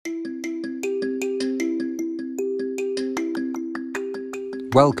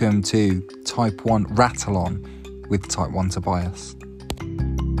Welcome to Type 1 Rattle On with Type 1 Tobias.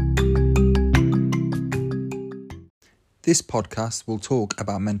 This podcast will talk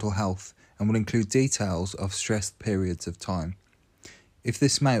about mental health and will include details of stressed periods of time. If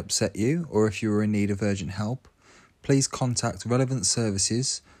this may upset you or if you are in need of urgent help, please contact relevant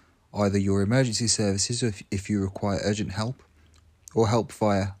services, either your emergency services if you require urgent help, or help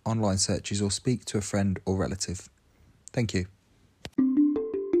via online searches or speak to a friend or relative. Thank you.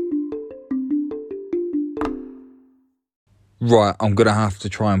 Right, I'm going to have to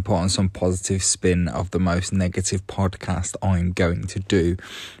try and put on some positive spin of the most negative podcast I'm going to do,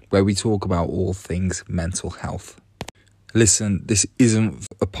 where we talk about all things mental health. Listen, this isn't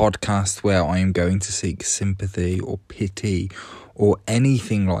a podcast where I am going to seek sympathy or pity or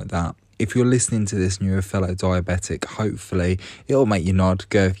anything like that. If you're listening to this and you're a fellow diabetic, hopefully it'll make you nod,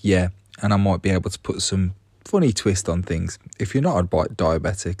 go, yeah, and I might be able to put some funny twist on things. If you're not a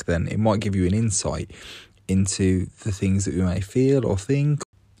diabetic, then it might give you an insight into the things that we may feel or think,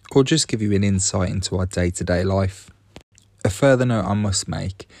 or just give you an insight into our day-to-day life. A further note I must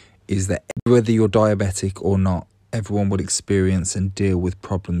make is that whether you're diabetic or not, everyone will experience and deal with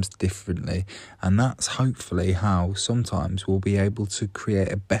problems differently, and that's hopefully how sometimes we'll be able to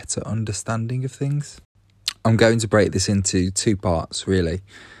create a better understanding of things. I'm going to break this into two parts, really.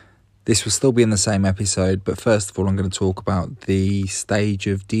 This will still be in the same episode, but first of all I'm going to talk about the stage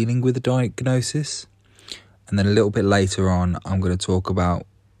of dealing with a diagnosis, and then a little bit later on I'm going to talk about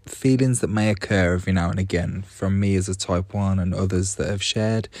feelings that may occur every now and again from me as a type 1 and others that have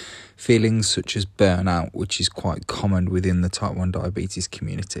shared, feelings such as burnout, which is quite common within the type 1 diabetes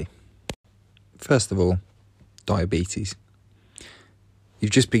community. First of all, diabetes.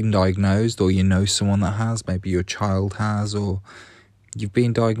 You've just been diagnosed, or you know someone that has, maybe your child has, or you've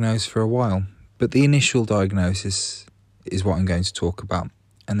been diagnosed for a while. But the initial diagnosis is what I'm going to talk about,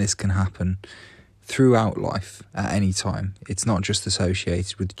 and this can happen throughout life at any time. It's not just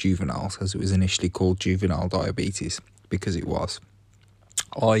associated with juveniles, as it was initially called juvenile diabetes, because it was.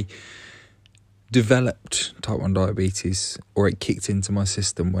 I developed type 1 diabetes, or it kicked into my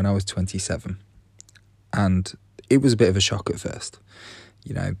system when I was 27, and it was a bit of a shock at first.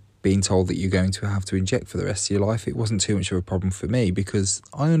 You know, being told that you're going to have to inject for the rest of your life, it wasn't too much of a problem for me because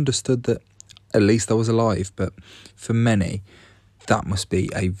I understood that at least I was alive, but for many that must be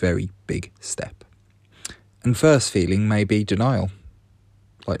a very big step. And first feeling may be denial.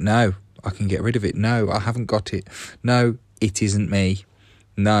 Like, no, I can get rid of it. No, I haven't got it. No, it isn't me.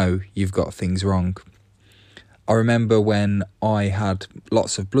 No, you've got things wrong. I remember when I had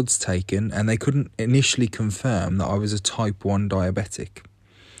lots of bloods taken and they couldn't initially confirm that I was a type 1 diabetic.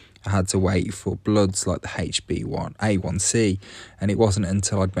 I had to wait for bloods like the HbA1c, and it wasn't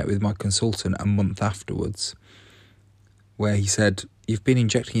until I'd met with my consultant a month afterwards where he said, "You've been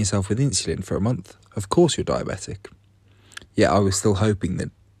injecting yourself with insulin for a month. Of course you're diabetic." Yet I was still hoping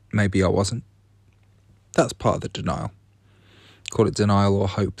that maybe I wasn't. That's part of the denial. Call it denial or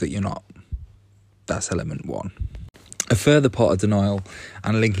hope that you're not. That's element 1. A further part of denial,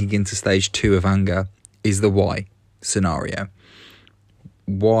 and linking into stage 2 of anger, is the why scenario.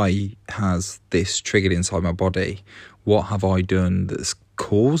 Why has this triggered inside my body? What have I done that's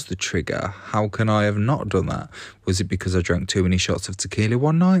caused the trigger? How can I have not done that? Was it because I drank too many shots of tequila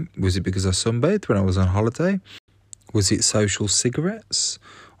one night? Was it because I sunbathed when I was on holiday? Was it social cigarettes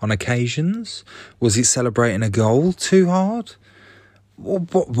on occasions? Was it celebrating a goal too hard?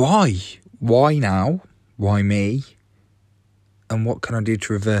 Why? Why now? Why me? And what can I do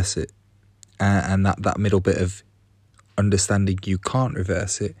to reverse it? And that middle bit of understanding you can't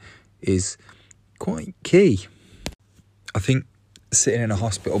reverse it is quite key. I think sitting in a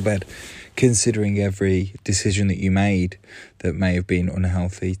hospital bed, considering every decision that you made that may have been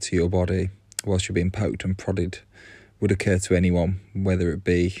unhealthy to your body whilst you're being poked and prodded, would occur to anyone, whether it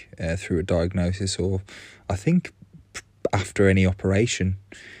be through a diagnosis or I think after any operation.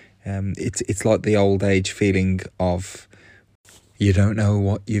 It's like the old age feeling of you don't know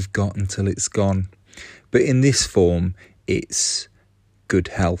what you've got until it's gone. But in this form, it's good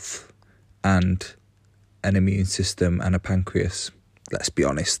health and an immune system and a pancreas. Let's be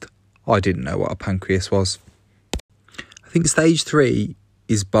honest, I didn't know what a pancreas was. I think stage 3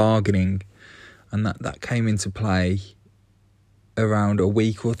 is bargaining, and that came into play around a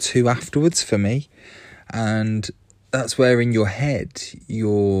week or two afterwards for me. And that's where in your head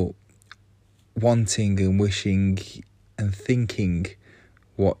you're wanting and wishing and thinking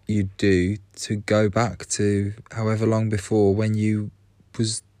what you'd do to go back to however long before when you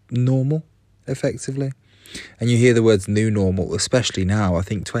was normal, effectively. And you hear the words new normal, especially now. I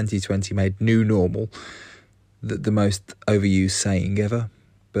think 2020 made new normal the most overused saying ever.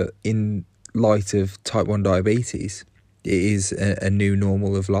 But in light of type 1 diabetes, it is a new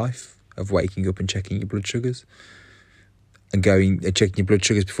normal of life, of waking up and checking your blood sugars and checking your blood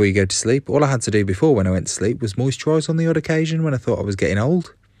sugars before you go to sleep. All I had to do before when I went to sleep was moisturise on the odd occasion when I thought I was getting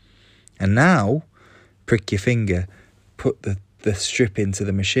old. And now, prick your finger, put the strip into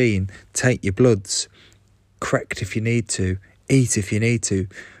the machine, take your bloods, correct if you need to, eat if you need to,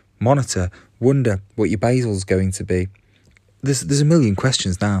 monitor, wonder what your basal's going to be. There's a million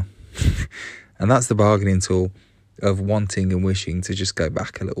questions now. And that's the bargaining tool of wanting and wishing to just go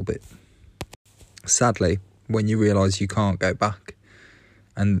back a little bit. Sadly, when you realise you can't go back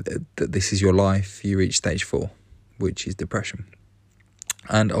and that this is your life, you reach stage 4, which is depression.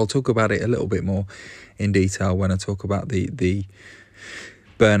 And I'll talk about it a little bit more in detail when I talk about the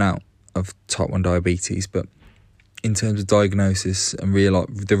burnout of type 1 diabetes. But in terms of diagnosis and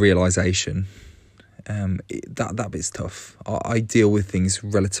the realisation, that bit's tough. I deal with things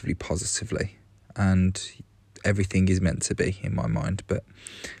relatively positively, and everything is meant to be in my mind. But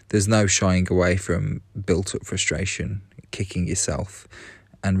there's no shying away from built-up frustration, kicking yourself,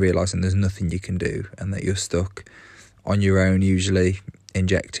 and realising there's nothing you can do, and that you're stuck on your own, usually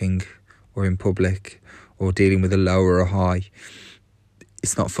injecting or in public or dealing with a low or a high.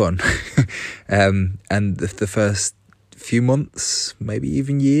 It's not fun. And the first few months, maybe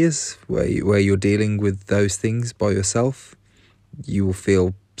even years, where you're dealing with those things by yourself, you will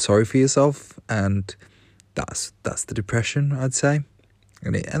feel sorry for yourself, and that's the depression, I'd say.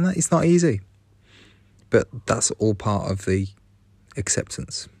 And it's not easy, but that's all part of the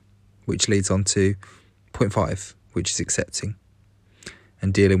acceptance, which leads on to point 5, which is accepting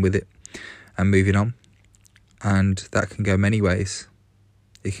and dealing with it and moving on. And that can go many ways.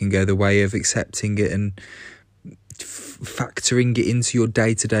 It can go the way of accepting it and factoring it into your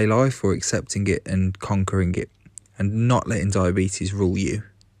day-to-day life, or accepting it and conquering it and not letting diabetes rule you.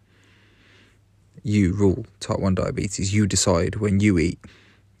 You rule type 1 diabetes. You decide when you eat.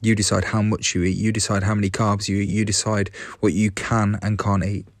 You decide how much you eat. You decide how many carbs you eat. You decide what you can and can't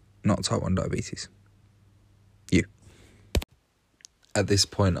eat. Not type 1 diabetes. You. At this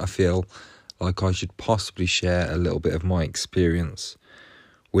point, I feel like I should possibly share a little bit of my experience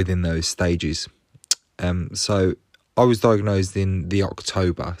within those stages. So I was diagnosed in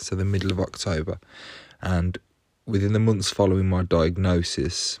the middle of October, and within the months following my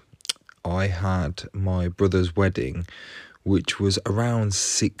diagnosis, I had my brother's wedding, which was around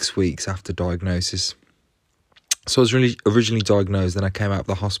 6 weeks after diagnosis. So I was originally diagnosed, and I came out of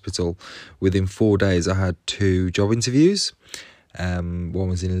the hospital. Within 4 days, I had 2 job interviews. One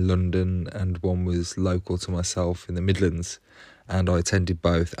was in London and one was local to myself in the Midlands. And I attended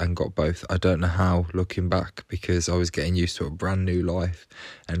both and got both. I don't know how, looking back, because I was getting used to a brand new life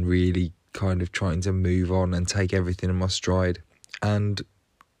and really kind of trying to move on and take everything in my stride. And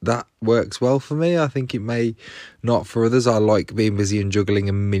that works well for me. I think it may not for others. I like being busy and juggling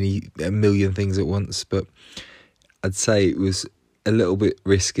a million things at once, but I'd say it was a little bit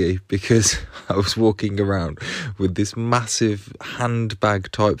risky because I was walking around with this massive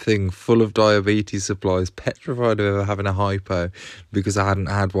handbag type thing full of diabetes supplies, petrified of ever having a hypo because I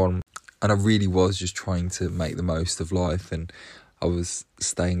hadn't had one. And I really was just trying to make the most of life, and I was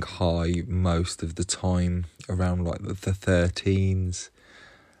staying high most of the time around like the 13s.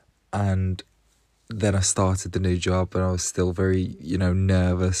 And then I started the new job, and I was still very,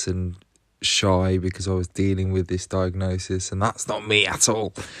 nervous and shy because I was dealing with this diagnosis, and that's not me at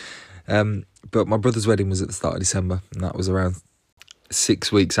all. But my brother's wedding was at the start of December, and that was around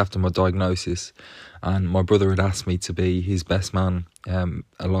 6 weeks after my diagnosis. And my brother had asked me to be his best man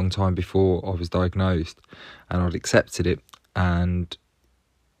a long time before I was diagnosed, and I'd accepted it. And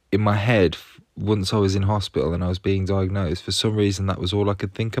in my head, once I was in hospital and I was being diagnosed, for some reason that was all I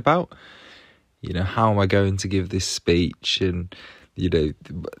could think about. How am I going to give this speech? And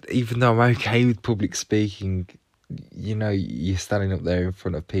even though I'm okay with public speaking, you're standing up there in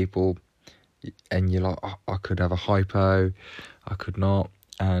front of people and you're like, oh, I could have a hypo, I could not.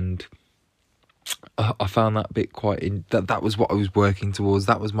 And I found that bit that was what I was working towards.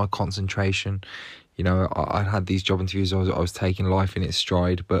 That was my concentration. I had these job interviews. I was taking life in its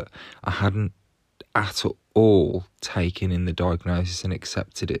stride, but I hadn't at all taken in the diagnosis and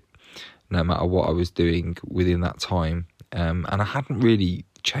accepted it, no matter what I was doing within that time. And I hadn't really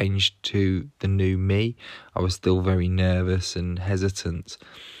changed to the new me. I was still very nervous and hesitant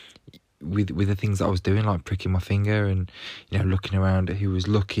with the things that I was doing, like pricking my finger and looking around at who was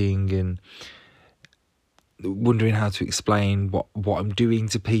looking and wondering how to explain what I'm doing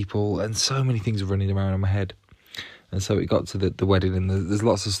to people, and so many things were running around in my head. And so it got to the wedding, and there's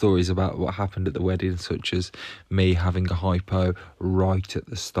lots of stories about what happened at the wedding, such as me having a hypo right at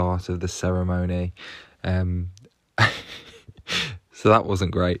the start of the ceremony. So that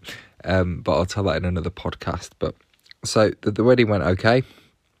wasn't great, but I'll tell that in another podcast. But so the wedding went okay.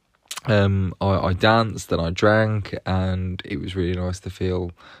 I danced and I drank, and it was really nice to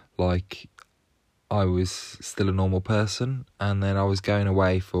feel like I was still a normal person. And then I was going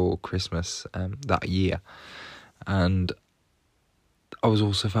away for Christmas that year, and I was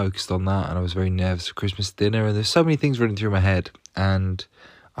also focused on that, and I was very nervous for Christmas dinner, and there's so many things running through my head, and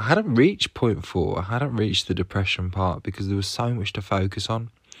I hadn't reached point 4. I hadn't reached the depression part because there was so much to focus on.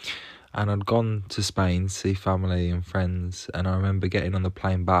 And I'd gone to Spain to see family and friends, and I remember getting on the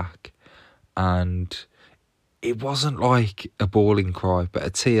plane back, and it wasn't like a bawling cry, but a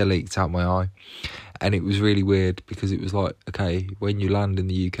tear leaked out my eye. And it was really weird because it was like, okay, when you land in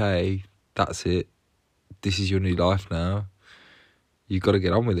the UK, that's it. This is your new life now. You've got to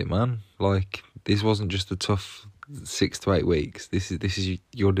get on with it, man. Like, this wasn't just a tough 6 to 8 weeks. This is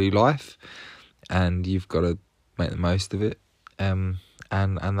your new life, and you've got to make the most of it. And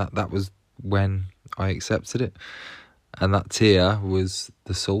that was when I accepted it. And that tear was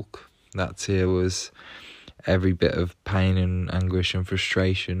the sulk. That tear was every bit of pain and anguish and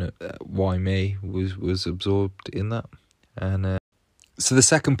frustration at why me was absorbed in that. And so the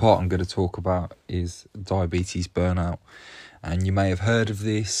second part I'm going to talk about is diabetes burnout. And you may have heard of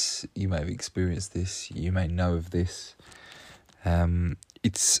this, you may have experienced this, you may know of this.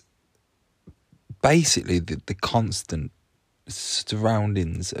 It's basically the constant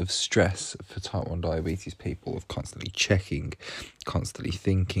surroundings of stress for type 1 diabetes people, of constantly checking, constantly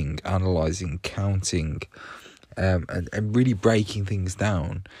thinking, analysing, counting, and really breaking things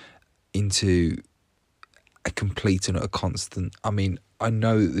down into a complete and a constant. I mean, I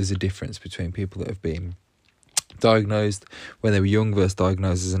know that there's a difference between people that have been diagnosed when they were young versus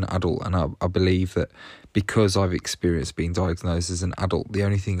diagnosed as an adult, and I believe that because I've experienced being diagnosed as an adult, the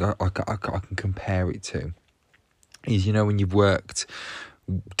only thing I can compare it to is, you know, when you've worked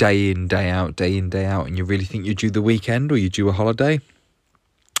day in, day out, and you really think you're due the weekend or you're due a holiday,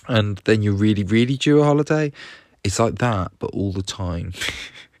 and then you're really, really due a holiday. It's like that, but all the time.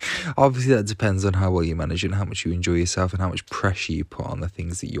 Obviously, that depends on how well you manage it and how much you enjoy yourself and how much pressure you put on the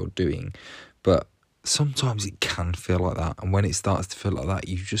things that you're doing. But sometimes it can feel like that, and when it starts to feel like that,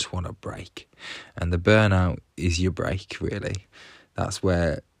 you just want a break. And the burnout is your break, really. That's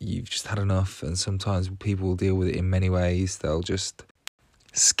where you've just had enough, and sometimes people will deal with it in many ways. They'll just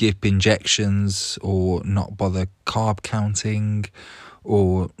skip injections or not bother carb counting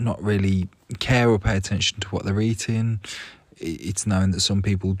or not really care or pay attention to what they're eating. It's known that some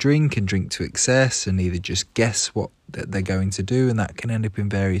people drink to excess and either just guess what they're going to do, and that can end up in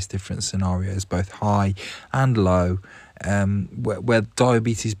various different scenarios, both high and low, where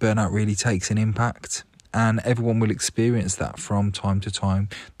diabetes burnout really takes an impact. And everyone will experience that from time to time,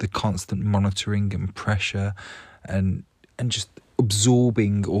 the constant monitoring and pressure and just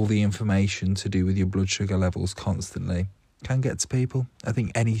absorbing all the information to do with your blood sugar levels constantly can get to people. I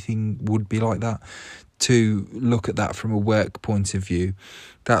think anything would be like that. To look at that from a work point of view,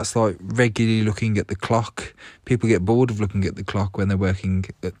 that's like regularly looking at the clock. People get bored of looking at the clock when they're working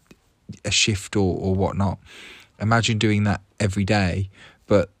at a shift or whatnot. Imagine doing that every day,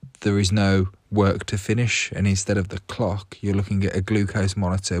 but there is no work to finish, and instead of the clock, you're looking at a glucose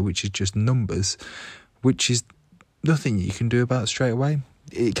monitor, which is just numbers, which is nothing you can do about straight away.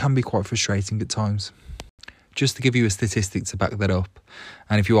 It can be quite frustrating at times. Just to give you a statistic to back that up,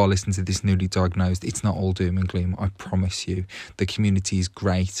 and if you are listening to this newly diagnosed, it's not all doom and gloom, I promise you. The community is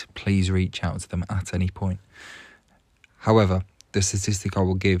great. Please reach out to them at any point. However, the statistic I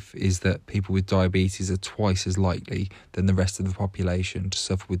will give is that people with diabetes are twice as likely than the rest of the population to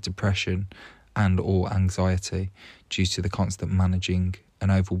suffer with depression and or anxiety due to the constant managing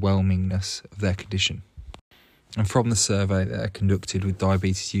and overwhelmingness of their condition. And from the survey that I conducted with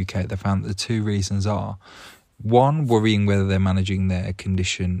Diabetes UK, they found that the two reasons are: 1, worrying whether they're managing their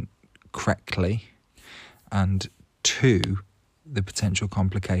condition correctly, and 2, the potential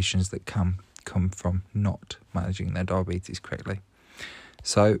complications that can come from not managing their diabetes correctly.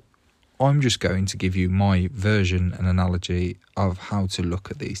 So I'm just going to give you my version and analogy of how to look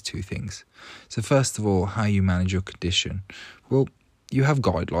at these two things. So first of all, how you manage your condition. Well, you have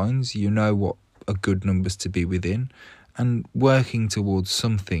guidelines, you know what are good numbers to be within, and working towards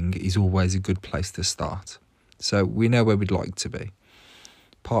something is always a good place to start. So we know where we'd like to be.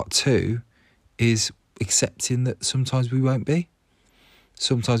 Part 2 is accepting that sometimes we won't be.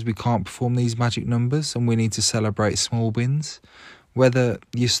 Sometimes we can't perform these magic numbers, and we need to celebrate small wins. Whether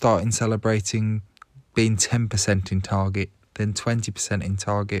you're starting celebrating being 10% in target, then 20% in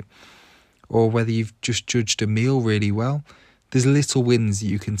target, or whether you've just judged a meal really well. There's little wins that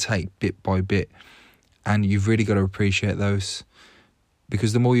you can take bit by bit, and you've really got to appreciate those,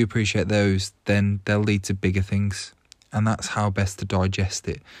 because the more you appreciate those, then they'll lead to bigger things, and that's how best to digest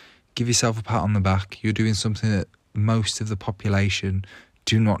it. Give yourself a pat on the back. You're doing something that most of the population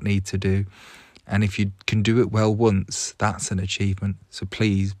do not need to do, and if you can do it well once, that's an achievement. So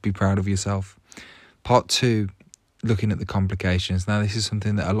please be proud of yourself. Part 2, looking at the complications. Now, this is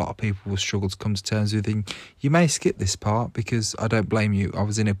something that a lot of people will struggle to come to terms with, and you may skip this part because I don't blame you. I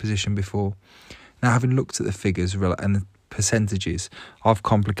was in a position before. Now, having looked at the figures and the percentages of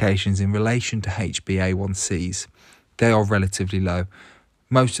complications in relation to HbA1cs, they are relatively low.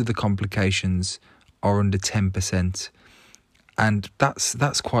 Most of the complications are under 10%, and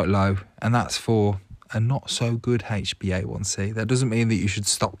that's quite low, and that's for a not so good HbA1c. That doesn't mean that you should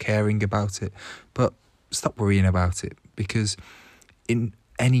stop caring about it, but stop worrying about it, because in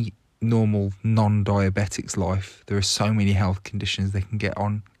any normal non-diabetic's life, there are so many health conditions they can get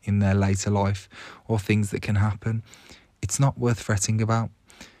on in their later life, or things that can happen. It's not worth fretting about.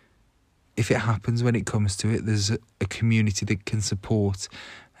 If it happens, when it comes to it, there's a community that can support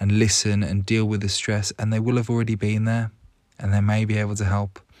and listen and deal with the stress, and they will have already been there, and they may be able to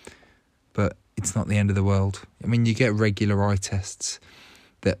help, but it's not the end of the world. I mean, you get regular eye tests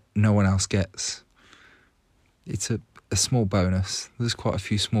that no one else gets. It's a small bonus. There's quite a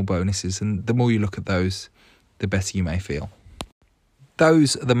few small bonuses, and the more you look at those, the better you may feel.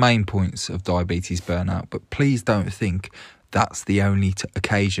 Those are the main points of diabetes burnout, but please don't think that's the only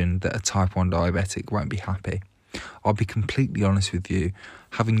occasion that a type 1 diabetic won't be happy. I'll be completely honest with you,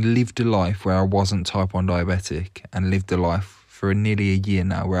 having lived a life where I wasn't type 1 diabetic and lived a life for nearly a year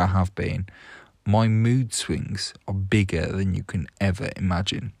now where I have been, my mood swings are bigger than you can ever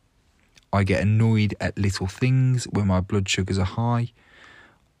imagine. I get annoyed at little things when my blood sugars are high.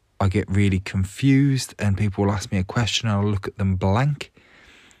 I get really confused and people will ask me a question and I'll look at them blank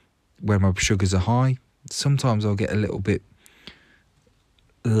when my sugars are high. Sometimes I'll get a little bit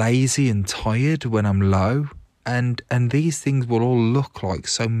lazy and tired when I'm low. And these things will all look like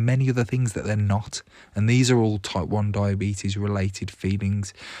so many other things that they're not. And these are all type 1 diabetes related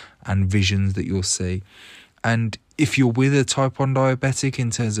feelings and visions that you'll see. And if you're with a type 1 diabetic in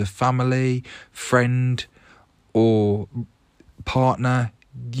terms of family, friend or partner,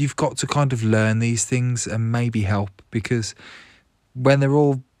 you've got to kind of learn these things and maybe help, because when they're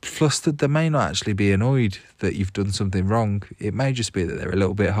all flustered, they may not actually be annoyed that you've done something wrong. It may just be that they're a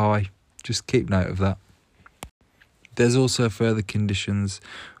little bit high. Just keep note of that. There's also further conditions,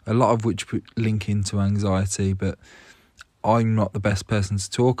 a lot of which link into anxiety, but I'm not the best person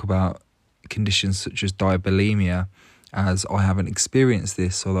to talk about conditions such as diabulimia, as I haven't experienced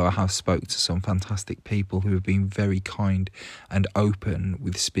this, although I have spoke to some fantastic people who have been very kind and open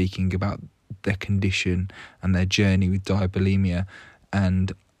with speaking about their condition and their journey with diabulimia.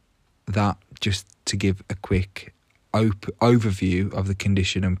 And that, just to give a quick overview of the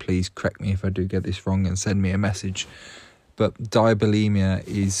condition, and please correct me if I do get this wrong and send me a message, but diabulimia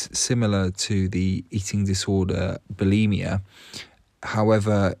is similar to the eating disorder bulimia.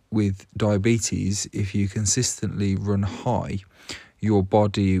 However, with diabetes, if you consistently run high, your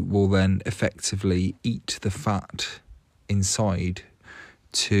body will then effectively eat the fat inside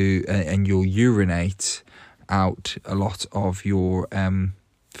and you'll urinate out a lot of your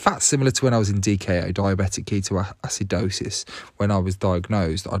fat, similar to when I was in DKA, diabetic ketoacidosis. When I was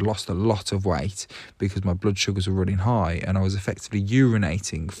diagnosed, I'd lost a lot of weight because my blood sugars were running high and I was effectively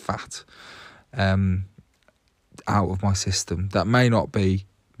urinating fat out of my system. That may not be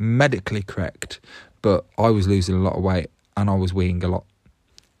medically correct, but I was losing a lot of weight and I was weeing a lot,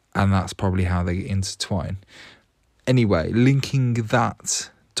 and that's probably how they intertwine. Anyway, linking that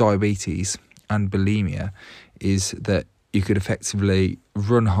diabetes and bulimia is that you could effectively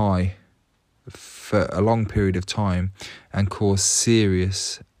run high for a long period of time and cause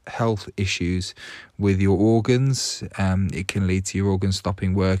serious health issues with your organs. It can lead to your organs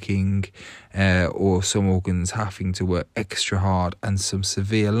stopping working, or some organs having to work extra hard, and some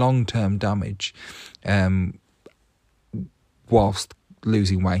severe long-term damage whilst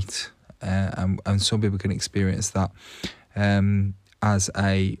losing weight. And some people can experience that as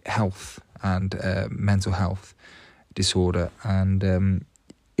a health and mental health disorder. And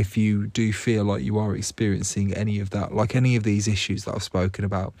if you do feel like you are experiencing any of that, like any of these issues that I've spoken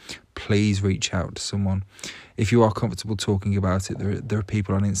about, please reach out to someone. If you are comfortable talking about it, there are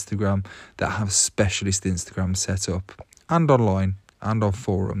people on Instagram that have specialist Instagram set up, and online and on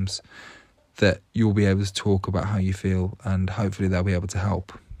forums, that you'll be able to talk about how you feel, and hopefully they'll be able to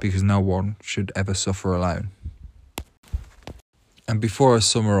help. because no one should ever suffer alone. And before I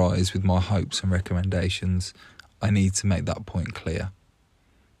summarise with my hopes and recommendations, I need to make that point clear.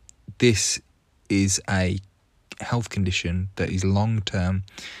 This is a health condition that is long-term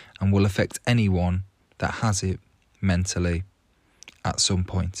and will affect anyone that has it mentally at some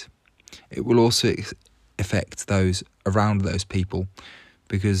point. It will also affect those around those people,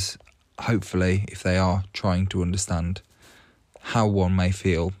 because hopefully if they are trying to understand how one may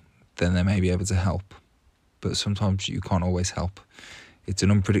feel, then they may be able to help. But sometimes you can't always help. It's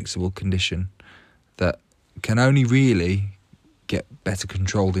an unpredictable condition that can only really get better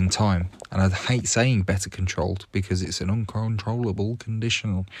controlled in time. And I hate saying better controlled because it's an uncontrollable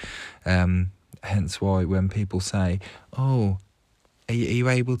condition. Hence why when people say, oh, are you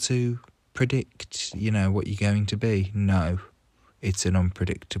able to predict, what you're going to be? No, it's an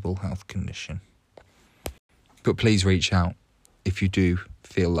unpredictable health condition. But please reach out if you do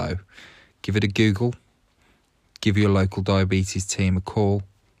feel low. Give it a Google. Give your local diabetes team a call.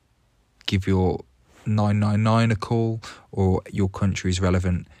 Give your 999 a call, or your country's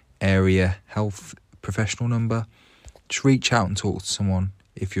relevant area health professional number. Just reach out and talk to someone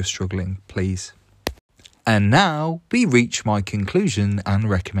if you're struggling, please. And now we reach my conclusion and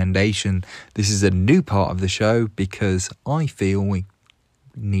recommendation. This is a new part of the show because I feel we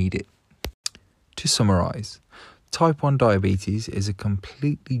need it. To summarise, type 1 diabetes is a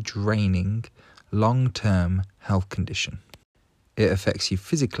completely draining, long-term health condition. It affects you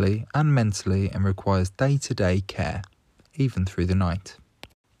physically and mentally and requires day-to-day care, even through the night.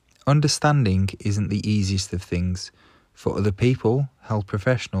 Understanding isn't the easiest of things for other people, health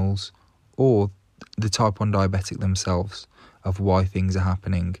professionals, or the type 1 diabetic themselves of why things are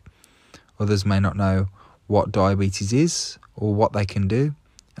happening. Others may not know what diabetes is or what they can do,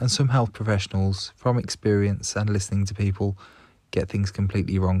 and some health professionals, from experience and listening to people, get things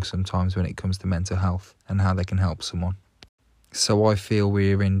completely wrong sometimes when it comes to mental health and how they can help someone. So I feel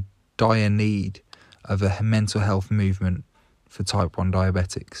we're in dire need of a mental health movement for type 1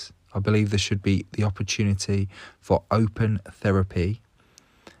 diabetics. I believe there should be the opportunity for open therapy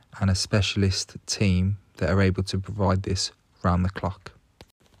and a specialist team that are able to provide this round the clock.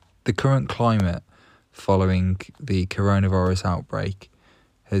 The current climate following the coronavirus outbreak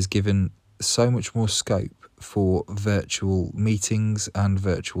has given so much more scope for virtual meetings and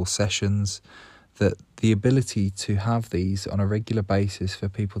virtual sessions, that the ability to have these on a regular basis for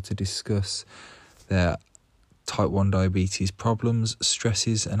people to discuss their type 1 diabetes problems,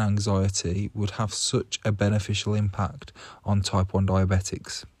 stresses and anxiety would have such a beneficial impact on type 1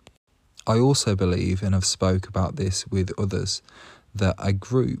 diabetics. I also believe, and I've spoke about this with others, that a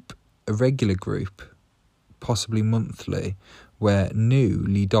regular group, possibly monthly, where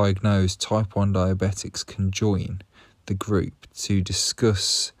newly diagnosed type 1 diabetics can join the group to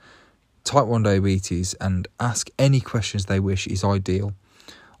discuss type 1 diabetes and ask any questions they wish is ideal.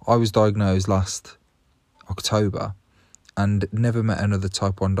 I was diagnosed last October and never met another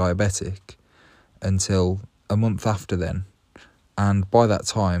type 1 diabetic until a month after then. And by that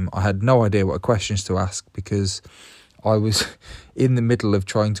time, I had no idea what questions to ask because I was in the middle of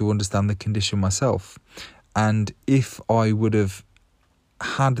trying to understand the condition myself. And if I would have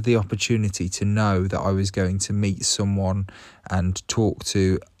had the opportunity to know that I was going to meet someone and talk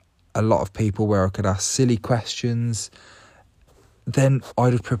to a lot of people where I could ask silly questions, then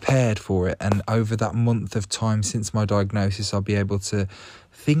I'd have prepared for it. And over that month of time since my diagnosis, I'll be able to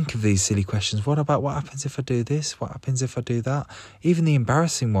think of these silly questions. What happens if I do this? What happens if I do that? Even the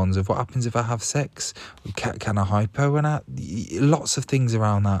embarrassing ones of what happens if I have sex? Can I hypo? Lots of things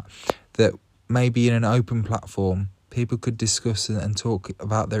around that maybe in an open platform, people could discuss and talk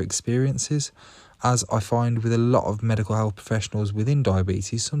about their experiences. As I find with a lot of medical health professionals within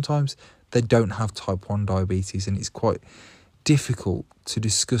diabetes, sometimes they don't have type 1 diabetes, and it's quite difficult to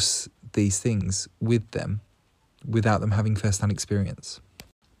discuss these things with them without them having first-hand experience.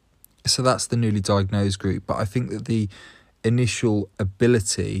 So that's the newly diagnosed group, but I think that the initial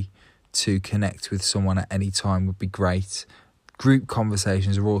ability to connect with someone at any time would be great. Group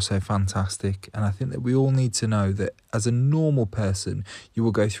conversations are also fantastic, and I think that we all need to know that as a normal person, you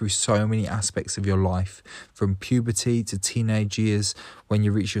will go through so many aspects of your life, from puberty to teenage years, when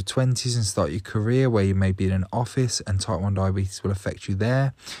you reach your 20s and start your career, where you may be in an office and type 1 diabetes will affect you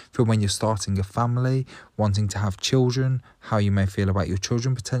there, from when you're starting a family, wanting to have children, how you may feel about your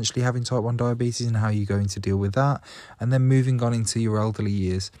children potentially having type 1 diabetes and how you're going to deal with that, and then moving on into your elderly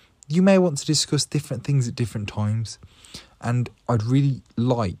years. You may want to discuss different things at different times. And I'd really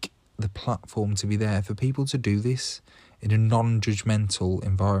like the platform to be there for people to do this in a non-judgmental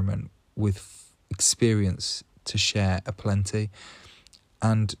environment with experience to share aplenty.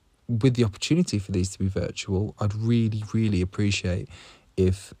 And with the opportunity for these to be virtual, I'd really, really appreciate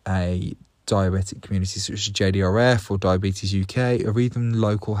if a diabetic community such as JDRF or Diabetes UK or even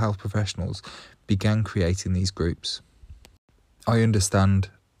local health professionals began creating these groups. I understand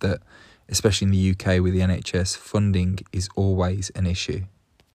that, especially in the UK with the NHS, funding is always an issue.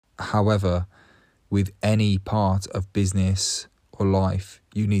 However, with any part of business or life,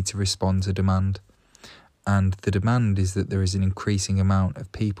 you need to respond to demand. And the demand is that there is an increasing amount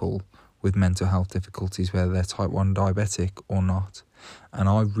of people with mental health difficulties, whether they're type 1 diabetic or not. And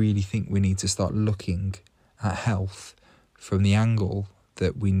I really think we need to start looking at health from the angle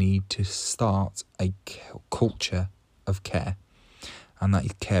that we need to start a culture of care. And that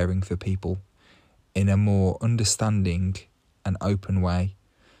is caring for people in a more understanding and open way.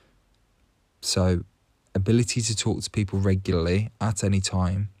 So, ability to talk to people regularly at any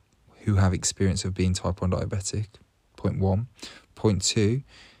time who have experience of being type 1 diabetic, point 1. Point 2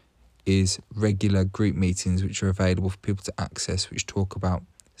 is regular group meetings which are available for people to access, which talk about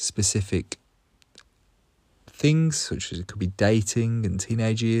specific things, such as it could be dating and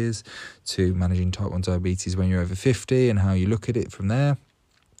teenage years, to managing type 1 diabetes when you're over 50 and how you look at it from there,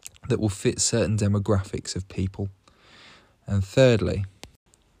 that will fit certain demographics of people. And thirdly,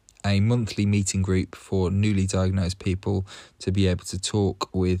 a monthly meeting group for newly diagnosed people to be able to talk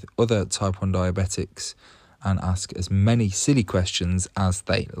with other type 1 diabetics and ask as many silly questions as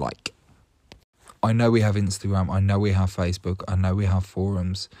they like. I know we have Instagram, I know we have Facebook, I know we have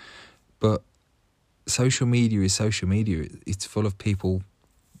forums, but social media is social media. It's full of people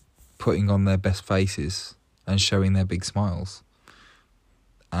putting on their best faces and showing their big smiles.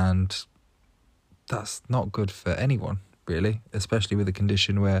 And that's not good for anyone, really, especially with a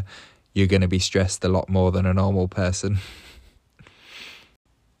condition where you're going to be stressed a lot more than a normal person.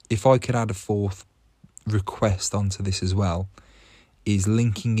 If I could add a fourth request onto this as well, is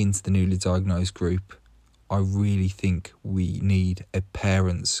linking into the newly diagnosed group. I really think we need a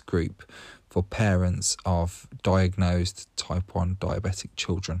parents group for parents of diagnosed type 1 diabetic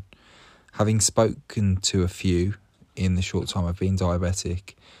children. Having spoken to a few in the short time I've been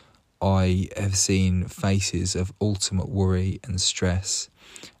diabetic, I have seen faces of ultimate worry and stress,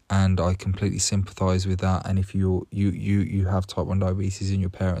 and I completely sympathise with that. And if you have type 1 diabetes and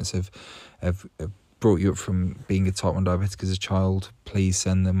your parents have brought you up from being a type 1 diabetic as a child, please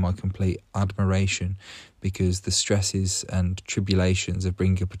send them my complete admiration, because the stresses and tribulations of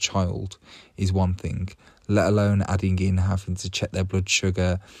bringing up a child is one thing, let alone adding in having to check their blood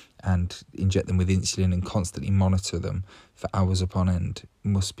sugar and inject them with insulin and constantly monitor them for hours upon end.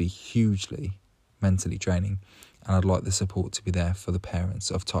 Must be hugely mentally draining, and I'd like the support to be there for the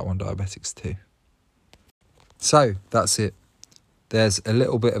parents of type 1 diabetics too. So that's it. There's a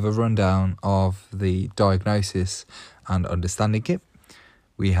little bit of a rundown of the diagnosis and understanding it.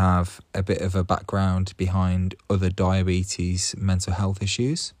 We have a bit of a background behind other diabetes mental health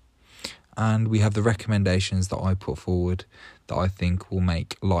issues. And we have the recommendations that I put forward that I think will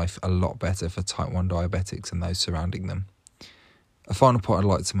make life a lot better for type 1 diabetics and those surrounding them. A final point I'd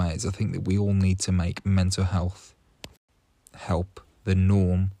like to make is I think that we all need to make mental health help the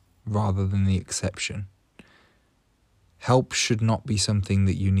norm rather than the exception. Help should not be something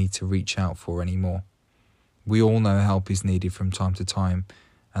that you need to reach out for anymore. We all know help is needed from time to time,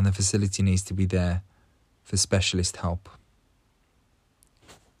 and the facility needs to be there for specialist help.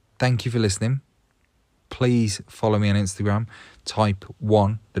 Thank you for listening. Please follow me on Instagram, type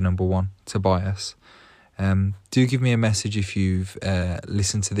 1, the number 1, Tobias. Do give me a message if you've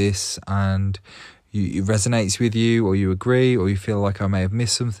listened to this and it resonates with you, or you agree, or you feel like I may have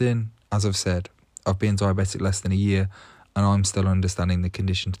missed something. As I've said, I've been diabetic less than a year, and I'm still understanding the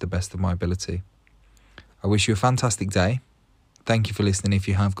condition to the best of my ability. I wish you a fantastic day. Thank you for listening if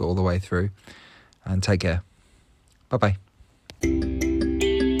you have got all the way through, and take care. Bye-bye.